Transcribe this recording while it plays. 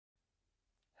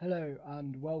Hello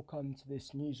and welcome to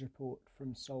this news report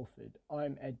from Salford.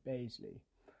 I'm Ed Baisley.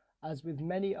 As with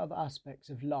many other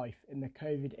aspects of life in the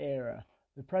COVID era,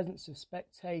 the presence of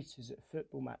spectators at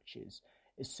football matches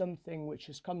is something which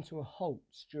has come to a halt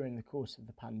during the course of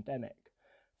the pandemic.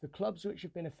 The clubs which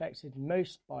have been affected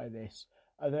most by this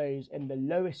are those in the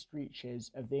lowest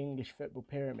reaches of the English football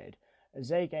pyramid, as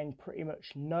they gain pretty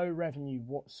much no revenue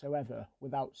whatsoever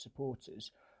without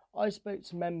supporters. I spoke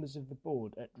to members of the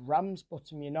board at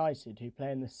Ramsbottom United who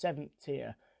play in the 7th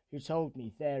tier who told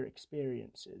me their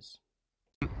experiences.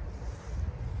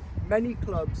 Many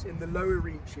clubs in the lower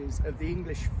reaches of the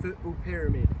English football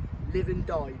pyramid live and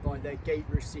die by their gate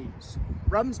receipts.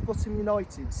 Ramsbottom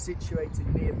United,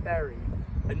 situated near Bury,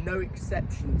 are no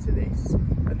exception to this,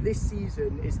 and this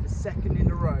season is the second in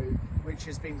a row which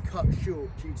has been cut short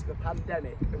due to the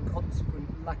pandemic and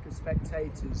consequent lack of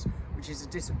spectators, which is a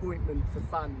disappointment for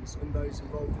fans and those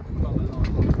involved with the club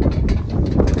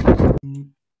alike.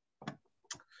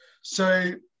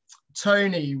 So,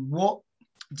 Tony, what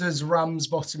does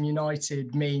Ramsbottom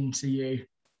United mean to you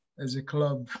as a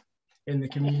club in the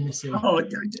community? Oh,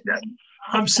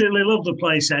 absolutely love the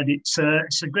place, Ed. It's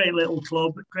a great little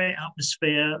club, great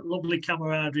atmosphere, lovely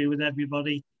camaraderie with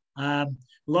everybody. A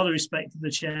lot of respect for the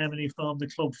chairman who formed the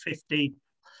club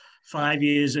 55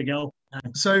 years ago.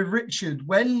 So, Richard,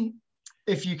 when,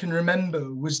 if you can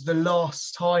remember, was the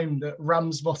last time that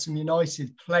Ramsbottom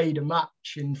United played a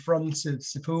match in front of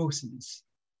supporters?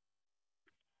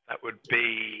 That would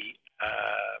be,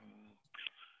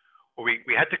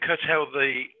 we had to curtail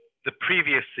the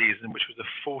previous season, which was the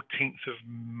 14th of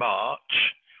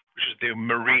March, which was the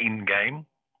Marine game.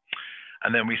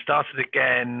 And then we started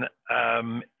again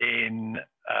in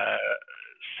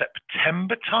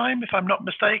September time, if I'm not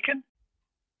mistaken.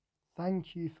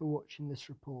 Thank you for watching this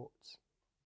report.